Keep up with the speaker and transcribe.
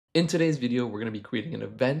In today's video, we're going to be creating an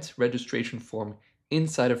event registration form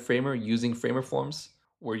inside of Framer using Framer Forms,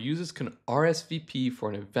 where users can RSVP for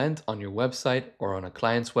an event on your website or on a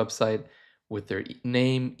client's website with their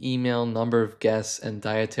name, email, number of guests, and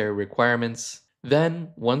dietary requirements. Then,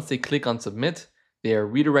 once they click on submit, they are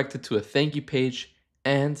redirected to a thank you page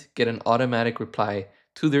and get an automatic reply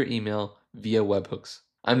to their email via webhooks.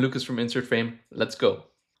 I'm Lucas from Insert Frame. Let's go.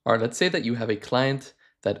 All right, let's say that you have a client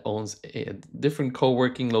that owns different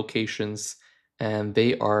co-working locations, and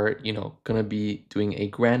they are, going to be doing a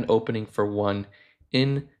grand opening for one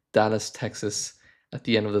in Dallas, Texas at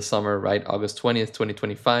the end of the summer, right? August 20th,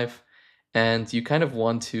 2025. And you kind of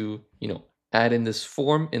want to, add in this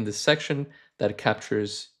form in this section that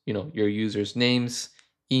captures, your users' names,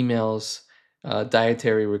 emails,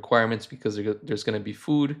 dietary requirements, because there's going to be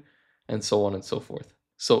food and so on and so forth.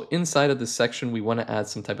 So inside of this section, we want to add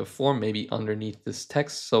some type of form, maybe underneath this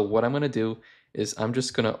text. So what I'm going to do is I'm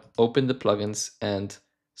just going to open the plugins and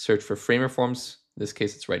search for Framer Forms. In this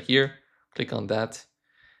case, it's right here. Click on that.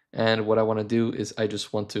 And what I want to do is I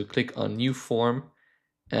just want to click on New Form.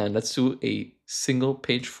 And let's do a single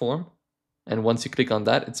page form. And once you click on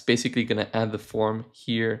that, it's basically going to add the form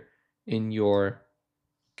here in your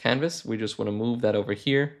canvas. We just want to move that over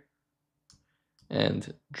here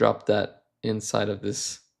and drop that inside of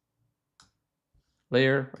this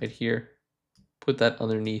layer right here, put that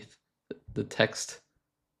underneath the text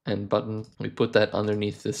and button. We put that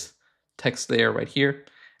underneath this text layer right here,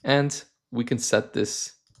 and we can set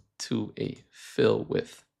this to a fill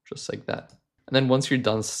width, just like that. And then once you're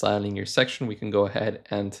done styling your section, we can go ahead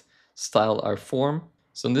and style our form.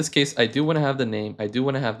 So in this case, I do want to have the name, I do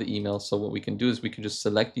want to have the email. So what we can do is we can just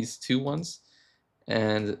select these two ones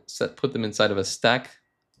and put them inside of a stack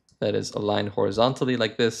that is aligned horizontally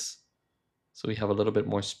like this. So we have a little bit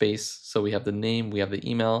more space. So we have the name, we have the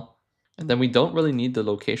email, and then we don't really need the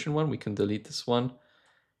location one. We can delete this one.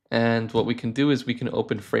 And what we can do is we can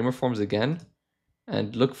open Framer Forms again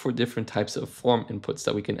and look for different types of form inputs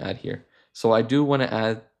that we can add here. So I do want to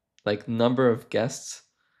add like number of guests,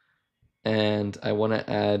 and I want to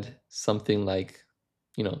add something like,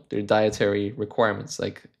 their dietary requirements,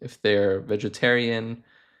 like if they're vegetarian,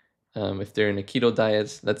 if they're in a keto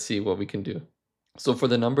diet. Let's see what we can do. So for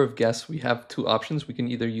the number of guests, we have two options. We can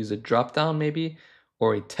either use a drop down maybe,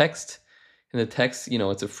 or a text. In the text,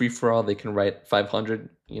 it's a free for all. They can write 500,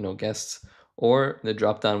 guests. Or in the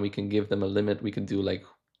drop down, we can give them a limit. We can do like,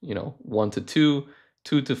 1 to 2,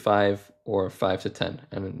 2 to 5, or 5 to 10.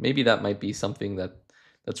 And maybe that might be something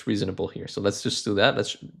that's reasonable here. So let's just do that.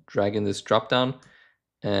 Let's drag in this drop down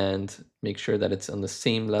and make sure that it's on the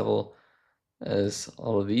same level as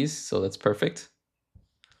all of these. So that's perfect.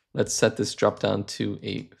 Let's set this drop down to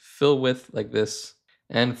a fill width like this.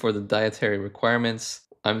 And for the dietary requirements,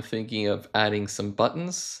 I'm thinking of adding some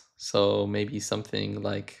buttons. So maybe something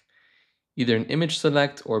like either an image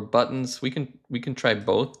select or buttons. We can try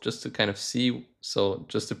both just to kind of see. So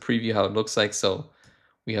just to preview how it looks like. So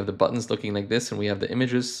we have the buttons looking like this, and we have the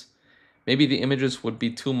images. Maybe the images would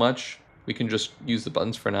be too much. We can just use the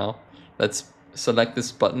buttons for now. Let's select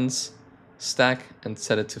this buttons stack and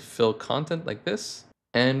set it to fill content like this.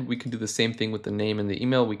 And we can do the same thing with the name and the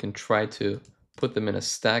email. We can try to put them in a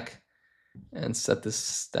stack and set this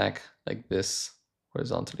stack like this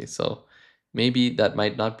horizontally. So maybe that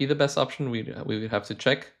might not be the best option. We would have to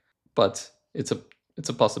check, but it's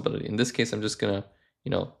a possibility. In this case, I'm just gonna,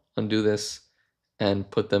 undo this and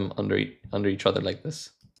put them under each other like this.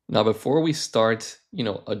 Now, before we start,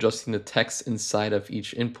 adjusting the text inside of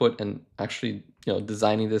each input and actually,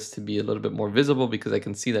 designing this to be a little bit more visible, because I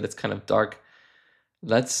can see that it's kind of dark,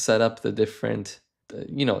 let's set up the different,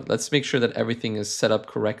 let's make sure that everything is set up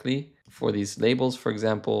correctly for these labels, for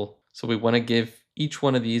example. So we want to give each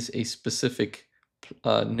one of these a specific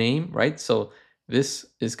name, right? So this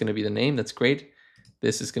is going to be the name. That's great.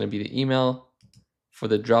 This is going to be the email. For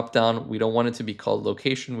the drop down, we don't want it to be called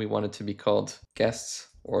location. We want it to be called guests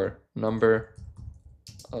or number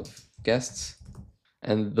of guests.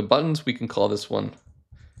 And the buttons, we can call this one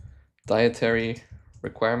dietary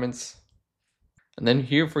requirements. And then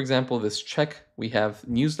here, for example, this check, we have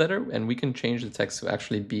newsletter, and we can change the text to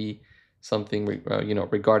actually be something,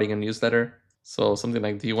 regarding a newsletter. So something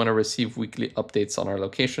like, do you want to receive weekly updates on our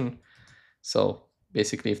location? So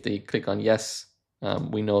basically, if they click on yes,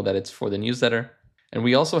 we know that it's for the newsletter. And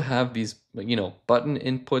we also have these, button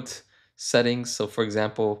input settings. So for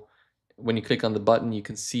example, when you click on the button, you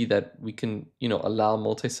can see that we can, allow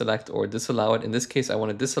multi-select or disallow it. In this case, I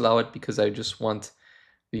want to disallow it because I just want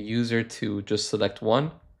the user to just select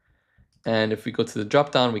one. And if we go to the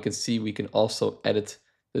drop down, we can see we can also edit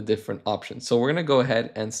the different options. So we're going to go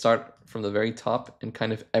ahead and start from the very top and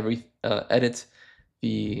kind of edit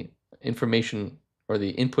the information or the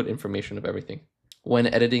input information of everything. When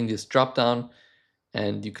editing this dropdown,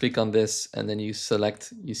 and you click on this and then you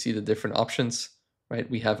select, you see the different options, right?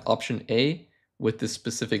 We have option A with this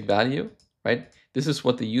specific value, right? This is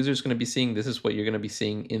what the user is going to be seeing. This is what you're going to be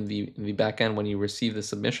seeing in the backend when you receive the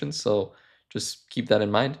submission. So just keep that in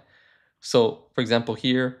mind. So for example,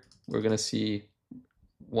 here we're going to see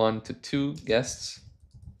 1 to 2 guests,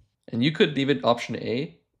 and you could leave it option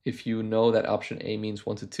A if you know that option A means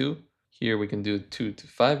 1 to 2. Here we can do 2 to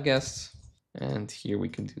 5 guests, and here we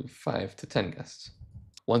can do 5 to 10 guests.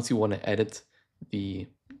 Once you want to edit the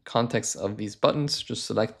context of these buttons, just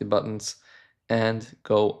select the buttons and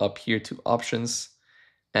go up here to options.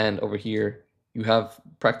 And over here, you have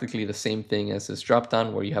practically the same thing as this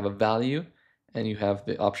dropdown where you have a value and you have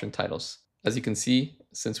the option titles. As you can see,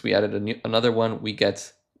 since we added another one, we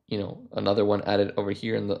get, another one added over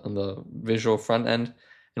here on the visual front end.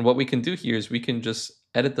 And what we can do here is we can just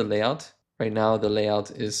edit the layout. Right now, the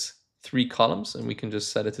layout is 3 columns, and we can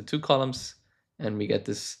just set it to 2 columns, and we get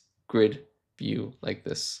this grid view like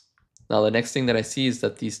this. Now, the next thing that I see is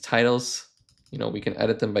that these titles, we can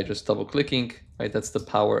edit them by just double clicking, right? That's the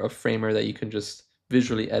power of Framer, that you can just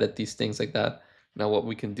visually edit these things like that. Now, what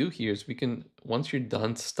we can do here is we can, once you're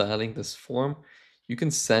done styling this form, you can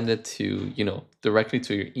send it to, directly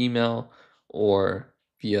to your email or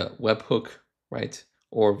via webhook, right?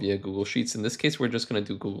 Or via Google Sheets. In this case, we're just going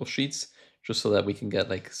to do Google Sheets just so that we can get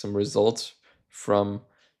like some results from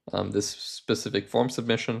this specific form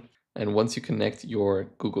submission. And once you connect your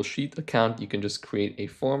Google Sheet account, you can just create a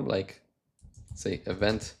form like, say,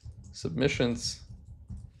 event submissions,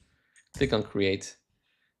 click on create.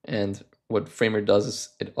 And what Framer does is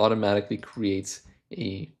it automatically creates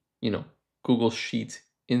a, Google Sheet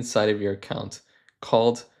inside of your account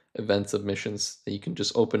called event submissions that you can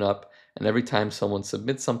just open up. And every time someone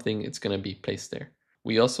submits something, it's going to be placed there.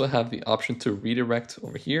 We also have the option to redirect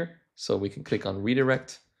over here. So we can click on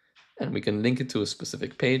redirect and we can link it to a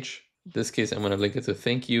specific page. In this case, I'm going to link it to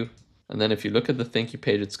thank you. And then if you look at the thank you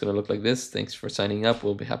page, it's going to look like this. Thanks for signing up.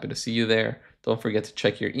 We'll be happy to see you there. Don't forget to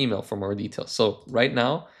check your email for more details. So right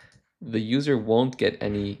now, the user won't get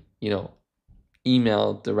any,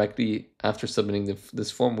 email directly after submitting this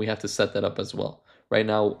form. We have to set that up as well. Right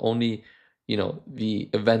now, only, the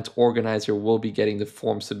event organizer will be getting the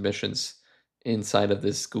form submissions inside of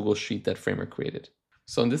this Google Sheet that Framer created.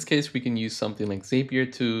 So in this case, we can use something like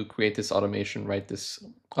Zapier to create this automation, right? This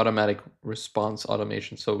automatic response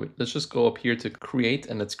automation. So let's just go up here to create,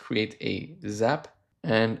 and let's create a zap.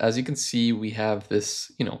 And as you can see, we have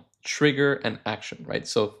this, trigger and action, right?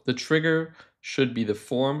 So the trigger should be the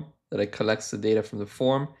form that it collects the data from the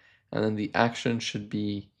form. And then the action should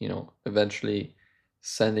be, eventually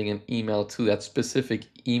sending an email to that specific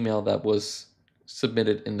email that was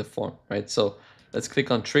submitted in the form, right? So let's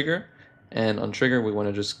click on trigger. And on trigger, we want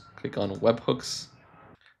to just click on webhooks,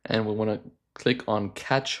 and we want to click on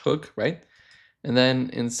catch hook, right? And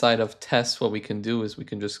then inside of test, what we can do is we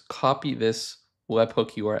can just copy this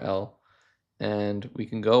webhook URL, and we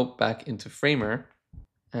can go back into Framer,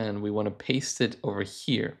 and we want to paste it over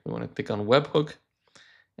here. We want to click on webhook,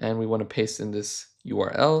 and we want to paste in this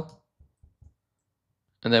URL.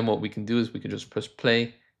 And then what we can do is we can just press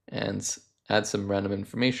play and add some random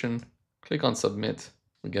information, click on submit.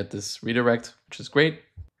 We get this redirect, which is great.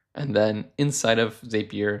 And then inside of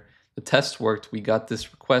Zapier, the test worked. We got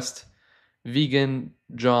this request, vegan,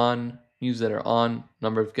 John, newsletter on,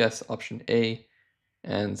 number of guests, option A,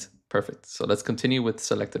 and perfect. So let's continue with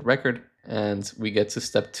selected record, and we get to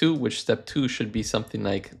step 2, which step 2 should be something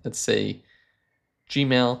like, let's say,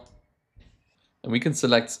 Gmail. And we can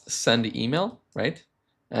select send email, right?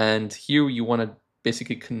 And here you want to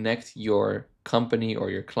basically connect your company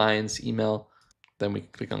or your client's email. Then we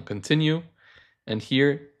click on continue. And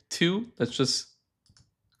here, 2, let's just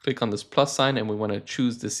click on this plus sign, and we want to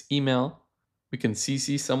choose this email. We can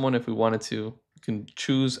CC someone if we wanted to. We can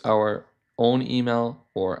choose our own email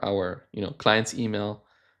or our client's email.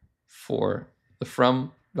 For the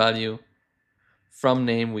from value, from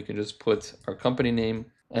name, we can just put our company name.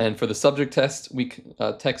 And for the subject text, we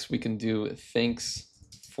can do thanks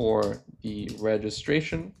for the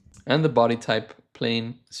registration. And the body type,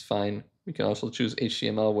 plain, is fine. We can also choose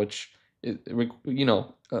HTML, which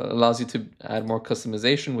allows you to add more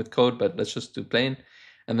customization with code, but let's just do plain.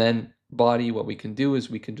 And then body, what we can do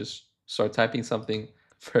is we can just start typing something.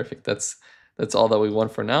 Perfect. That's all that we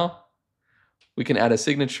want for now. We can add a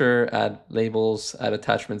signature, add labels, add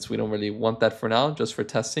attachments. We don't really want that for now, just for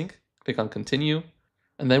testing. Click on continue.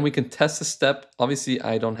 And then we can test a step. Obviously,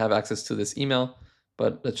 I don't have access to this email,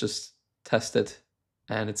 but let's just test it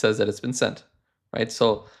and it says that it's been sent, right?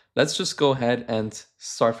 So let's just go ahead and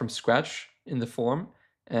start from scratch in the form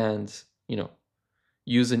and,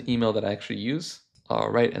 use an email that I actually use. All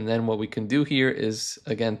right, and then what we can do here is,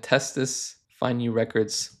 again, test this, find new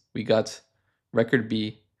records. We got record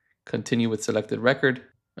B, continue with selected record,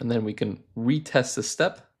 and then we can retest the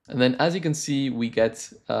step. And then as you can see, we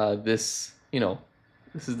get this,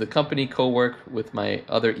 this is the company co-work with my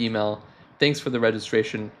other email. Thanks for the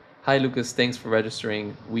registration. Hi, Lucas, thanks for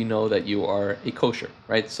registering. We know that you are a kosher,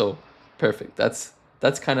 right? So perfect.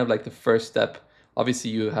 That's kind of like the first step.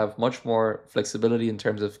 Obviously, you have much more flexibility in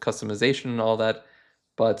terms of customization and all that,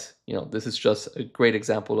 but this is just a great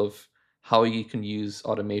example of how you can use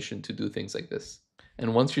automation to do things like this.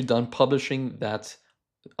 And once you're done publishing that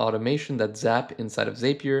automation, that Zap inside of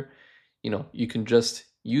Zapier, you can just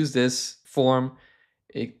use this form.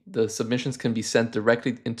 The submissions can be sent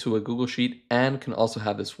directly into a Google Sheet and can also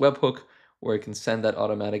have this webhook where it can send that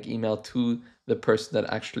automatic email to the person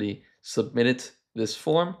that actually submitted this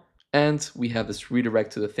form. And we have this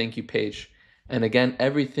redirect to the thank you page. And again,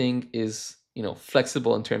 everything is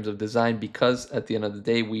flexible in terms of design, because at the end of the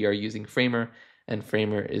day, we are using Framer, and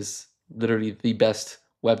Framer is literally the best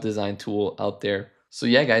web design tool out there. So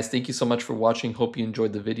yeah, guys, thank you so much for watching. Hope you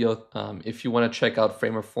enjoyed the video. If you want to check out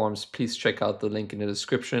Framer Forms, please check out the link in the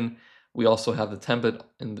description. We also have the template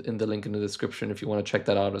in the link in the description if you want to check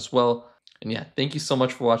that out as well. And yeah, thank you so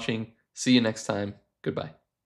much for watching. See you next time. Goodbye.